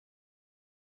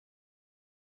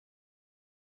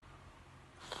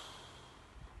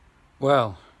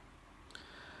Well,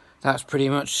 that's pretty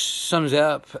much sums it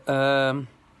up.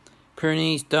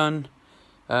 Pyrenees done.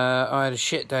 I had a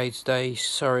shit day today.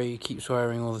 Sorry, keep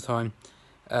swearing all the time.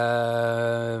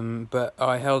 But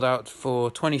I held out for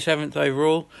 27th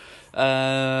overall.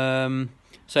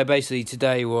 So basically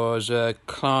today was a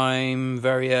climb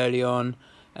very early on,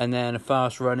 and then a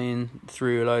fast run-in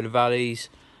through a load of valleys.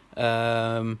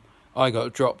 I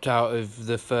got dropped out of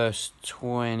the first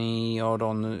 20 odd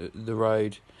on the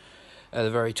road at the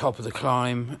very top of the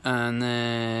climb, and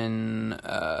then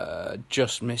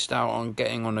just missed out on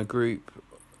getting on a group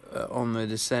on the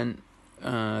descent.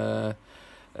 And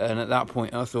at that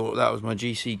point I thought that was my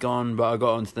GC gone, but I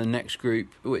got onto the next group,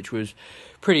 which was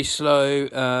pretty slow,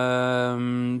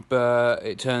 but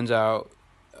it turns out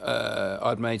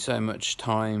I'd made so much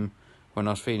time when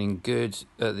I was feeling good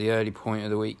at the early point of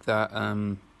the week that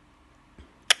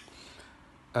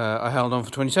I held on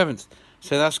for 27th.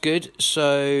 So that's good.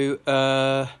 So,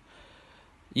 so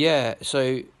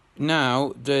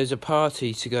now there's a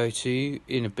party to go to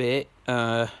in a bit,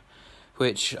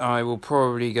 which I will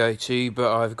probably go to,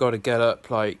 but I've got to get up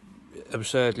like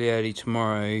absurdly early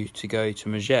tomorrow to go to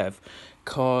Megève,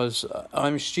 because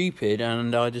I'm stupid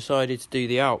and I decided to do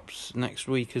the Alps next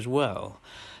week as well.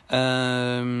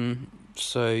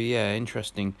 So yeah,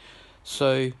 interesting.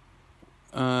 So,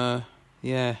 so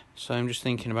I'm just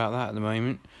thinking about that at the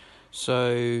moment.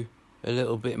 So a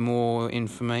little bit more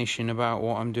information about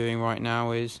what I'm doing right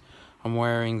now is I'm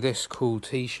wearing this cool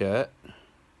t-shirt.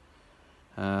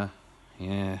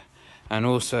 And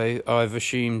also I've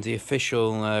assumed the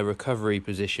official recovery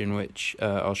position, which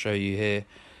I'll show you here,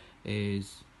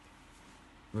 is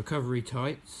recovery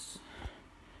tights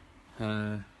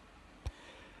in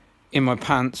my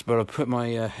pants, but I'll put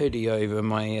my hoodie over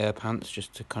my pants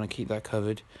just to kind of keep that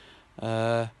covered.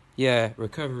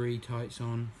 Recovery tights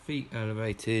on, feet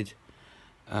elevated,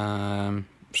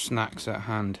 snacks at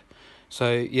hand.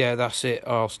 So yeah, that's it.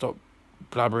 I'll stop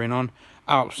blabbering on.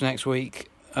 Alps next week.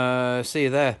 See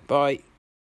you there. Bye.